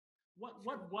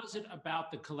What was it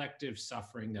about the collective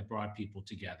suffering that brought people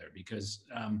together? Because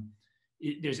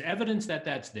there's evidence that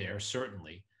that's there,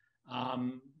 certainly.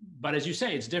 But as you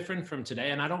say, it's different from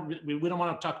today. And we don't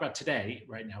want to talk about today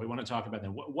right now. We want to talk about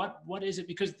then. What is it?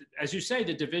 Because as you say,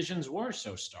 the divisions were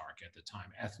so stark at the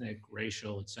time, ethnic,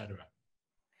 racial, et cetera.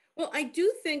 Well, I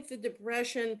do think the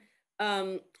Depression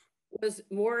was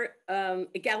more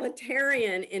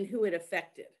egalitarian in who it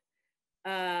affected.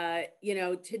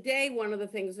 Today, one of the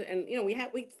things, and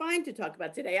we find to talk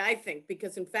about today, I think,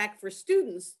 because in fact, for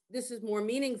students, this is more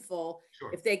meaningful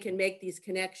if they can make these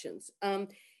connections.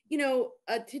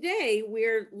 Today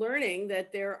we're learning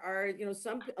that there are,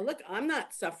 some, look, I'm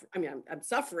not suffering. I mean, I'm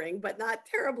suffering, but not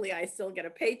terribly. I still get a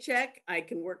paycheck. I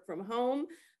can work from home.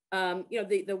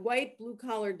 The white blue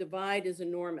collar divide is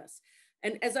enormous.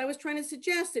 And as I was trying to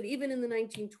suggest that even in the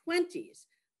 1920s,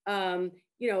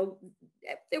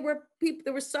 there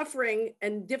were suffering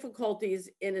and difficulties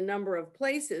in a number of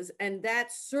places. And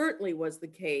that certainly was the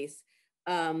case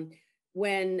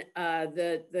when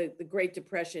the Great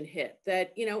Depression hit,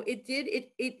 that,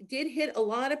 it did hit a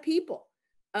lot of people.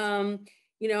 Over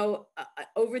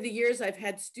the years, I've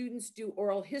had students do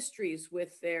oral histories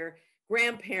with their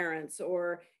grandparents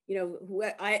or,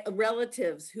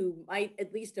 relatives who might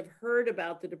at least have heard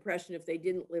about the Depression if they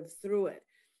didn't live through it.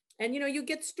 And, you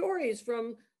get stories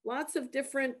from lots of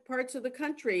different parts of the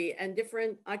country and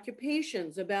different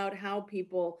occupations about how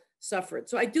people suffered.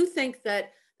 So I do think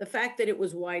that the fact that it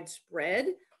was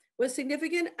widespread was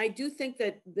significant. I do think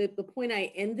that the point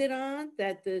I ended on,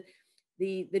 that the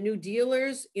New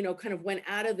Dealers, kind of went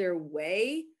out of their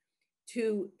way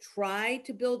to try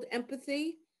to build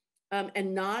empathy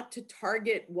and not to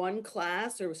target one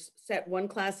class or set one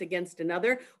class against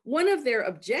another. One of their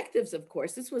objectives, of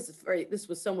course, this was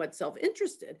somewhat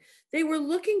self-interested. They were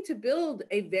looking to build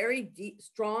a very deep,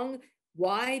 strong,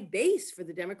 wide base for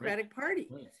the Democratic Party.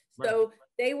 Right. So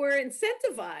they were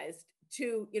incentivized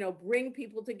to, bring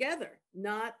people together,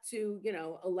 not to,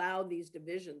 allow these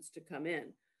divisions to come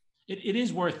in. It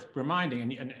is worth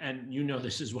reminding, and you know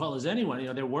this as well as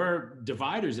anyone, there were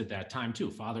dividers at that time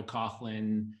too, Father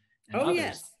Coughlin and others.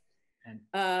 Yes. And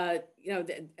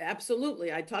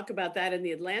absolutely. I talk about that in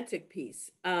the Atlantic piece.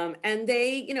 And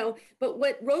they, but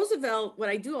what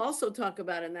I do also talk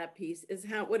about in that piece is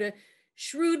what a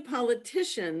shrewd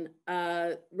politician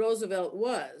Roosevelt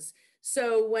was.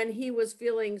 So when he was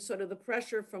feeling sort of the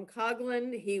pressure from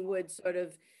Coughlin, he would sort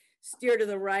of steer to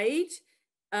the right.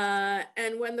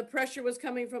 And when the pressure was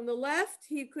coming from the left,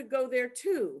 he could go there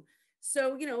too.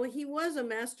 So, he was a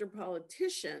master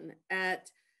politician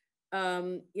at,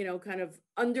 kind of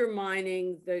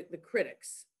undermining the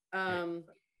critics. So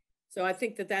I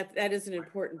think that is an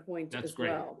important point as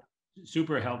well.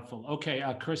 Super helpful. Okay,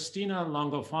 Christina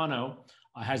Longofano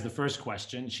has the first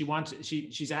question.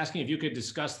 She's asking if you could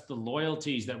discuss the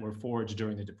loyalties that were forged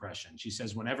during the Depression. She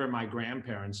says, whenever my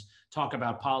grandparents talk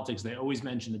about politics, they always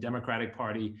mention the Democratic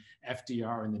Party,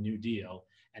 FDR, and the New Deal,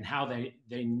 and how they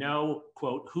know,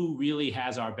 quote, who really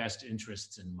has our best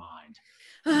interests in mind.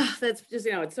 That's just,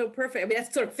 it's so perfect. I mean,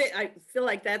 that's sort of fit. I feel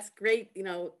like that's great,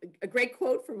 a great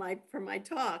quote from my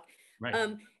talk. Right.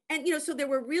 And, so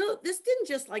this didn't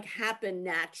just like happen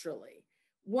naturally.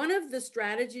 One of the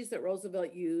strategies that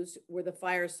Roosevelt used were the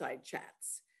fireside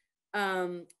chats.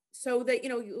 So that,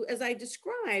 as I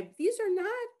described, these are not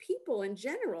people in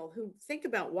general who think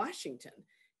about Washington.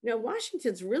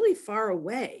 Washington's really far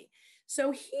away.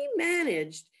 So he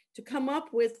managed to come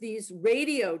up with these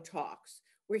radio talks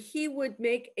where he would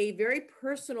make a very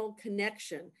personal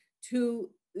connection to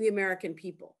the American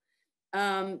people.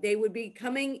 They would be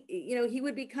coming, he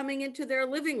would be coming into their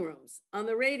living rooms on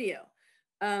the radio.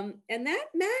 And that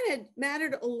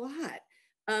mattered a lot.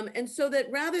 And so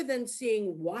that rather than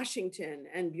seeing Washington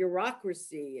and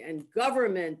bureaucracy and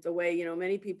government the way,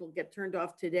 many people get turned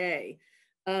off today,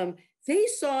 they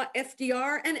saw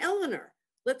FDR and Eleanor,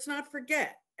 let's not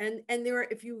forget. And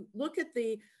if you look at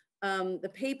the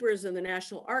papers in the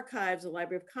National Archives, the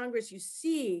Library of Congress, you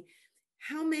see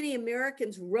how many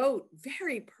Americans wrote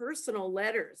very personal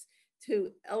letters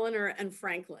to Eleanor and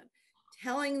Franklin,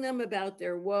 telling them about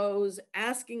their woes,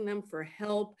 asking them for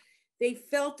help. They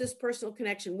felt this personal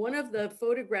connection. One of the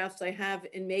photographs I have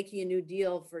in Making a New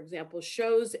Deal, for example,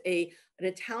 shows an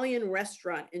Italian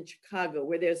restaurant in Chicago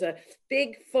where there's a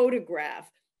big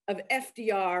photograph of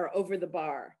FDR over the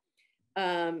bar.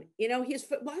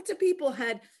 Lots of people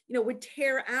would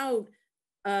tear out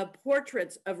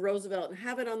portraits of Roosevelt and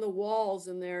have it on the walls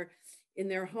in their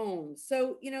homes.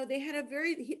 So, they had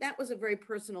that was a very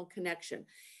personal connection.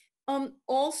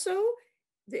 Also,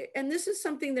 and this is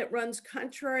something that runs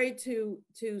contrary to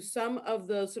some of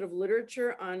the sort of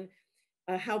literature on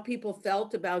how people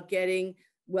felt about getting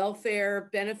welfare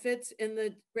benefits in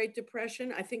the Great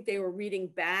Depression. I think they were reading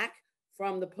back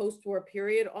from the post-war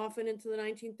period, often into the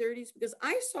 1930s, because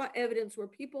I saw evidence where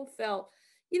people felt,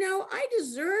 I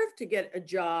deserve to get a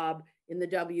job in the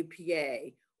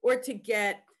WPA or to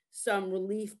get some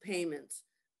relief payments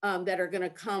that are going to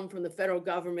come from the federal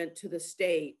government to the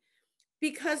state,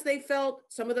 because they felt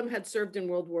some of them had served in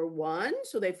World War I,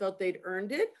 so they felt they'd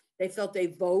earned it. They felt they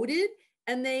voted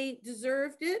and they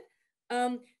deserved it.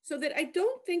 So that I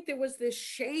don't think there was this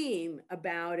shame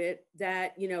about it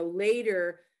that,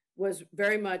 later was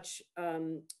very much,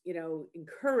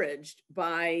 encouraged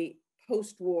by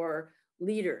post-war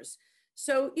leaders.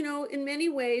 So, in many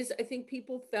ways, I think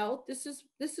people felt this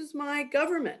is my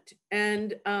government.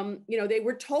 And, they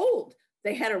were told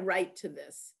they had a right to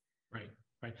this. Right.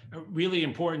 Right. Really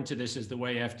important to this is the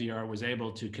way FDR was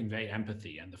able to convey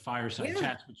empathy, and the fireside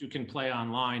chats, which you can play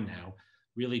online now,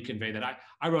 really convey that.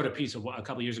 I wrote a piece a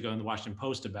couple of years ago in the Washington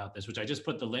Post about this, which I just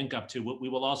put the link up to. We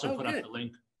will also put up the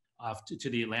link to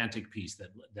the Atlantic piece that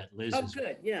Liz has.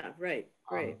 Good. Yeah, right.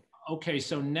 Great. Okay,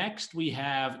 so next we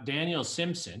have Daniel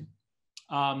Simpson,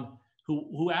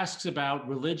 who asks about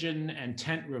religion and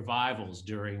tent revivals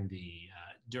during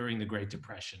the Great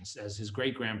Depression, says his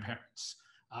great-grandparents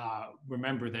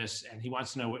remember this, and he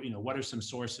wants to know what are some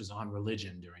sources on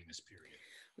religion during this period.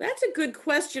 That's a good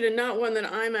question, and not one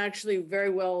that I'm actually very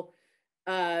well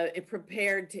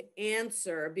prepared to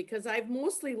answer, because I've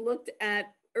mostly looked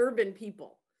at urban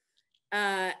people.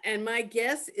 And my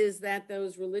guess is that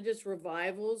those religious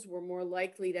revivals were more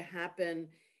likely to happen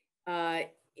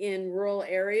in rural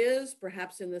areas,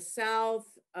 perhaps in the South,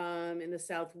 in the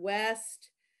Southwest,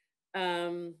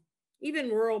 even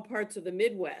rural parts of the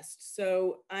Midwest.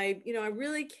 So I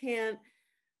really can't,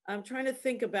 I'm trying to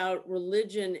think about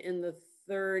religion in the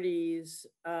 30s.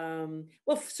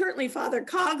 Well, certainly Father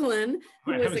Coughlin,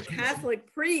 who was a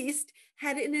Catholic priest,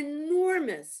 had an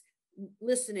enormous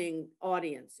listening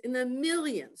audience in the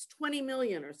millions, 20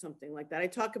 million or something like that. I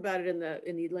talk about it in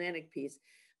the Atlantic piece.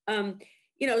 And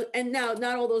now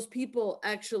not all those people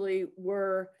actually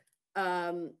were,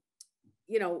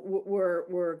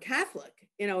 were Catholic.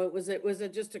 It was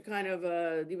just a kind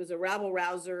of he was a rabble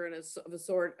rouser and of a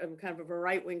sort, kind of a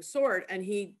right-wing sort, and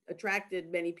he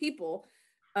attracted many people.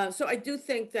 So I do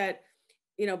think that,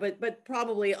 but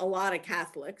probably a lot of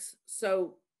Catholics.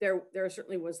 So there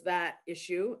certainly was that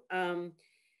issue. I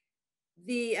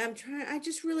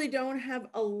just really don't have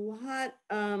a lot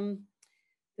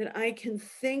that I can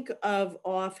think of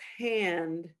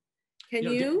offhand. Can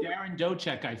you? Darren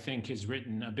Docek, I think, has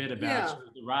written a bit about sort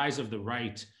of the rise of the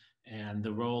right and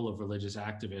the role of religious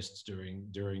activists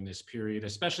during this period,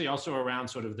 especially also around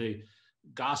sort of the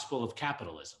gospel of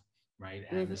capitalism, right?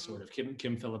 And the sort of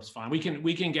Kim Phillips fine. We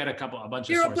can get a bunch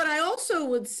of sources. But I also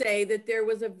would say that there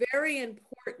was a very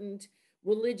important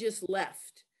religious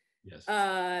left. Yes.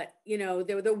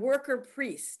 The worker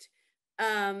priest,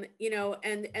 and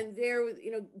there,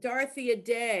 Dorothea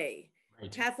Day,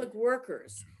 right. Catholic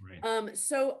workers. Right.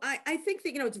 So I think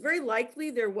that, it's very likely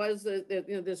there was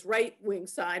this right-wing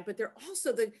side, but there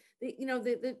also the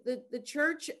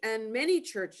church, and many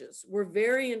churches were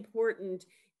very important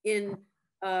in,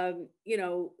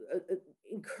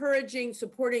 encouraging,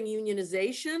 supporting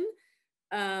unionization,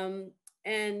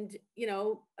 and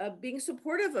being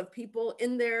supportive of people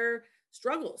in their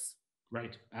struggles.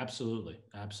 Right. Absolutely.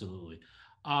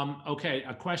 Okay.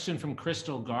 A question from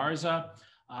Crystal Garza.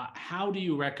 How do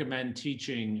you recommend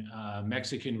teaching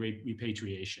Mexican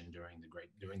repatriation during the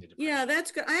Depression? Yeah,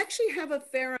 that's good. I actually have a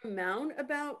fair amount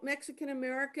about Mexican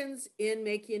Americans in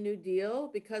Making a New Deal,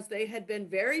 because they had been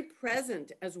very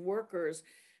present as workers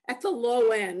at the low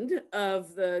end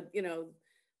of the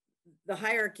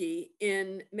hierarchy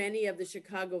in many of the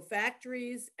Chicago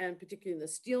factories, and particularly in the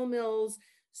steel mills.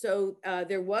 So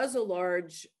there was a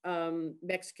large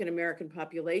Mexican American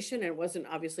population, and it wasn't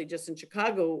obviously just in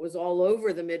Chicago, it was all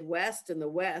over the Midwest and the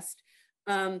West.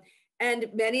 And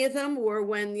many of them were,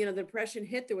 when the Depression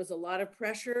hit, there was a lot of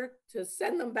pressure to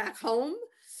send them back home.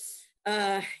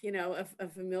 A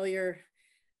familiar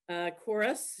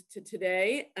chorus to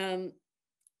today.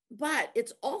 But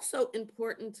it's also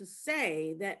important to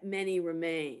say that many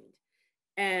remained.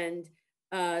 And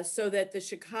so that the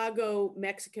Chicago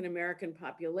Mexican American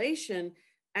population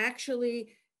actually,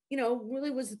 really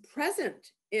was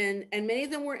present in, and many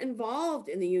of them were involved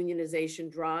in the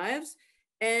unionization drives,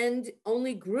 and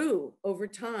only grew over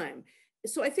time.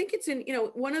 So I think it's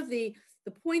one of the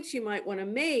points you might want to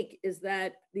make is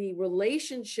that the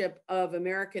relationship of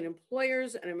American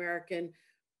employers and American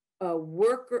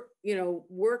work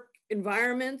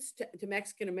environments to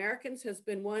Mexican Americans has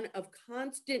been one of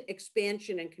constant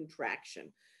expansion and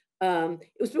contraction.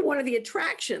 It's been one of the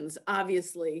attractions,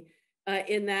 obviously,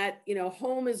 in that,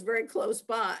 home is very close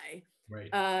by. Right.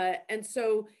 And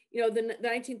so, the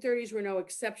 1930s were no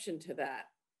exception to that.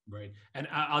 Right. And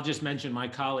I'll just mention my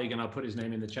colleague, and I'll put his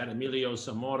name in the chat, Emilio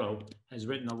Zamoro, has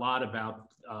written a lot about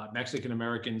Mexican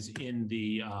Americans in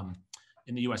the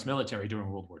U.S. military during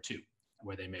World War II,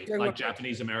 where they made, like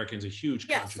Japanese Americans, a huge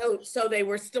contribution. So they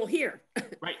were still here.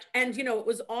 Right. And, it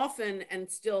was often, and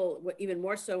still even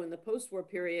more so in the post-war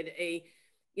period, a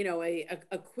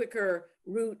quicker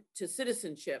route to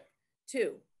citizenship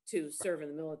too, to serve in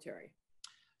the military.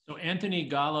 So Anthony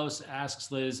Gallos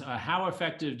asks, Liz, how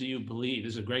effective do you believe,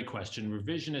 this is a great question,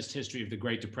 revisionist history of the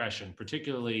Great Depression,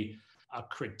 particularly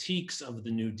critiques of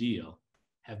the New Deal,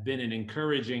 have been in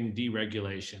encouraging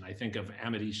deregulation? I think of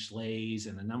Amity Shlaes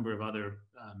and a number of other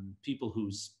people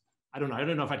who's, I don't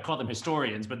know if I'd call them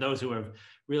historians, but those who have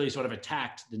really sort of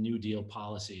attacked the New Deal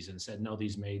policies and said, no,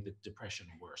 these made the Depression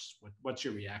worse. What's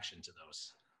your reaction to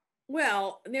those?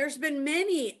 Well, there's been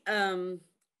many,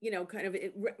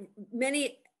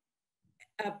 many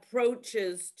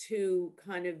approaches to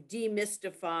kind of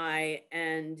demystify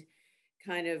and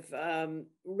kind of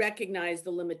recognize the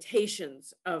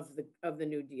limitations of the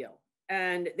New Deal.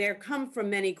 And they come from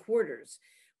many quarters.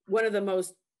 One of the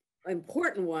most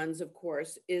important ones, of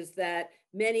course, is that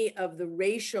many of the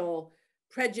racial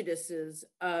prejudices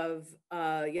of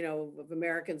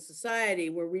American society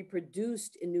were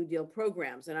reproduced in New Deal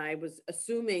programs. And I was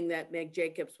assuming that Meg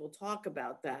Jacobs will talk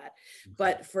about that.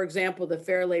 But for example, the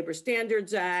Fair Labor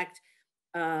Standards Act,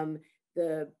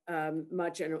 the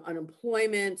much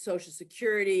unemployment, Social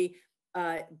Security,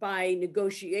 by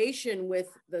negotiation with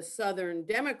the Southern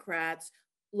Democrats,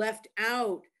 left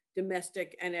out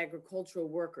domestic and agricultural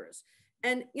workers.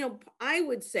 And, I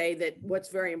would say that what's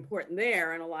very important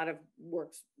there, and a lot of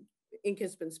ink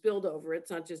has been spilled over, it's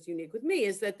not just unique with me,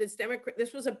 is that this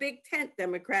was a big tent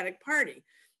Democratic Party.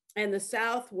 And the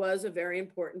South was a very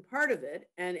important part of it.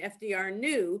 And FDR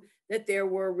knew that there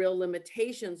were real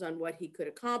limitations on what he could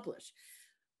accomplish.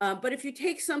 But if you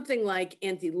take something like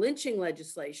anti-lynching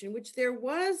legislation, which there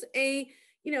was a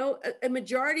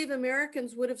majority of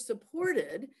Americans would have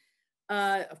supported,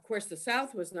 of course, the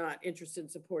South was not interested in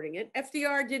supporting it.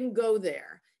 FDR didn't go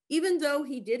there, even though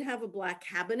he did have a Black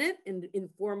cabinet, an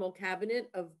informal cabinet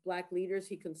of Black leaders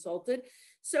he consulted.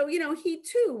 So, he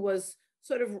too was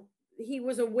he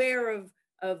was aware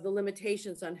of the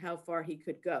limitations on how far he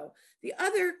could go. The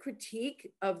other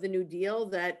critique of the New Deal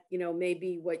that, may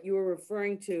be what you were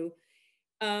referring to,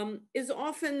 is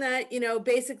often that,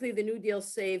 basically the New Deal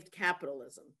saved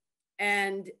capitalism.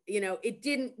 And, it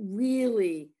didn't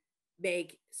really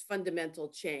make fundamental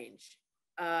change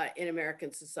in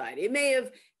American society. It may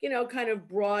have, kind of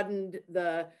broadened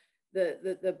the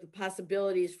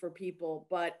possibilities for people,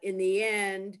 but in the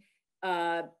end,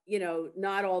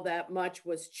 not all that much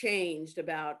was changed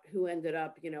about who ended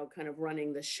up, kind of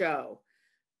running the show.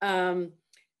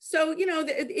 So,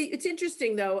 it's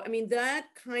interesting though. I mean,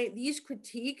 these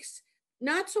critiques,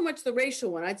 not so much the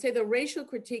racial one. I'd say the racial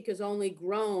critique has only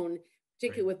grown,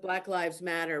 particularly with Black Lives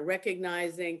Matter,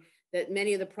 recognizing that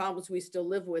many of the problems we still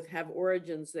live with have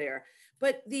origins there.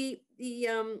 But the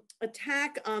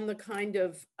attack on the kind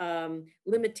of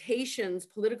limitations,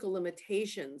 political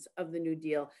limitations of the New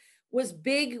Deal was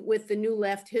big with the New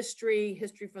Left history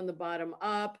from the bottom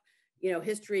up,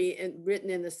 history written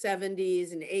in the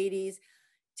 70s and 80s.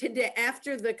 Today,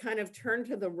 after the kind of turn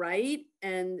to the right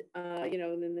and,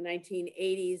 in the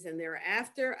 1980s and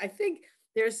thereafter, I think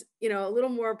there's, a little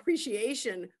more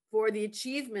appreciation for the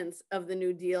achievements of the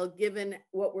New Deal, given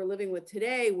what we're living with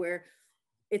today, where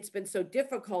it's been so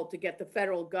difficult to get the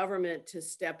federal government to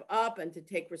step up and to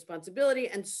take responsibility.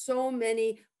 And so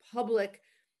many public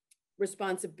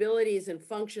responsibilities and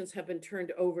functions have been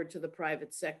turned over to the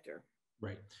private sector.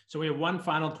 Right. So we have one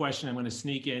final question I'm going to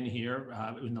sneak in here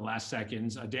in the last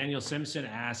seconds. Daniel Simpson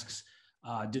asks,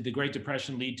 did the Great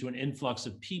Depression lead to an influx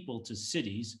of people to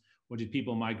cities, or did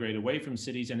people migrate away from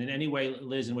cities? And in any way,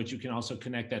 Liz, in which you can also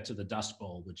connect that to the Dust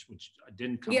Bowl, which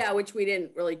didn't come. Yeah, which we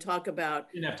didn't really talk about.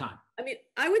 Didn't have time. I mean,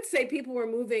 I would say people were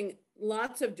moving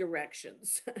lots of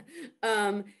directions.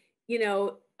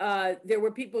 There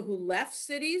were people who left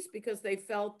cities because they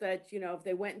felt that, if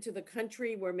they went into the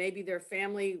country where maybe there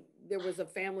was a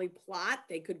family plot,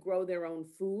 they could grow their own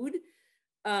food.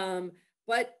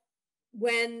 But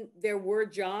when there were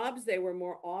jobs, they were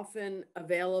more often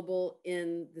available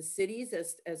in the cities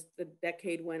as the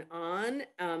decade went on.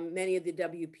 Many of the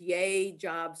WPA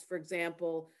jobs, for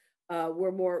example,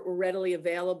 were readily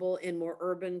available in more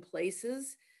urban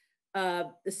places.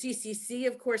 The CCC,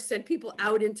 of course, sent people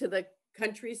out into the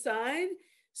countryside.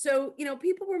 So,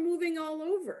 people were moving all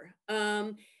over.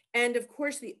 And of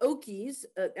course, the Okies,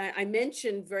 I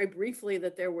mentioned very briefly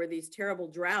that there were these terrible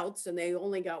droughts and they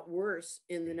only got worse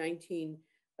in the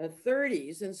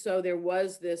 1930s. And so there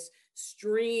was this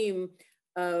stream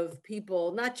of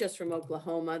people, not just from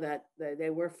Oklahoma, that they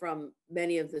were from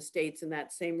many of the states in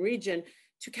that same region,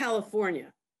 to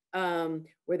California,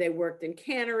 where they worked in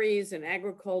canneries and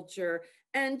agriculture.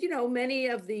 And, many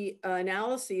of the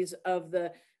analyses of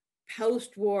the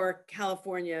post-war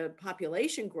California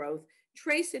population growth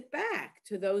trace it back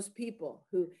to those people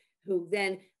who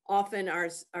then often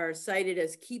are cited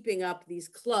as keeping up these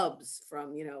clubs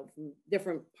from from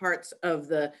different parts of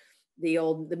the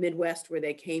Midwest where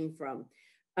they came from.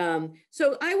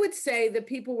 So I would say that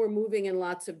people were moving in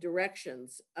lots of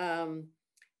directions in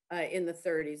the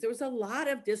 30s. There was a lot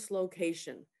of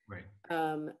dislocation, right?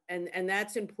 And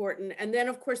that's important. And then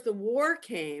of course the war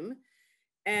came,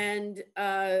 and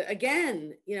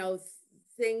again,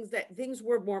 things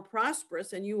were more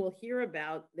prosperous, and you will hear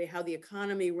about how the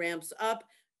economy ramps up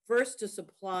first to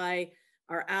supply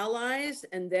our allies,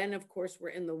 and then of course we're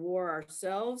in the war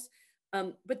ourselves.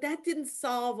 But that didn't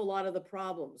solve a lot of the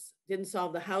problems. Didn't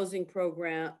solve the housing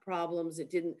program problems.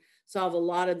 It didn't solve a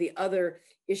lot of the other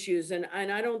issues, and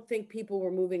I don't think people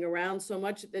were moving around so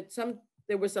much.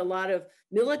 There was a lot of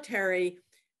military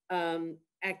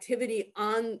activity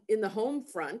in the home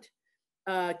front.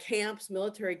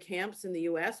 Military camps in the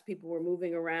US. People were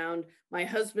moving around. My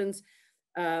husband's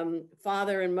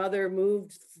father and mother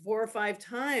moved 4 or 5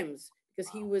 times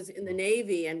because he was in the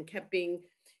Navy and kept being,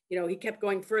 he kept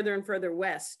going further and further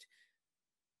west.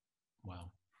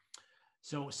 Wow.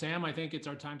 So Sam, I think it's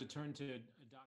our time to turn to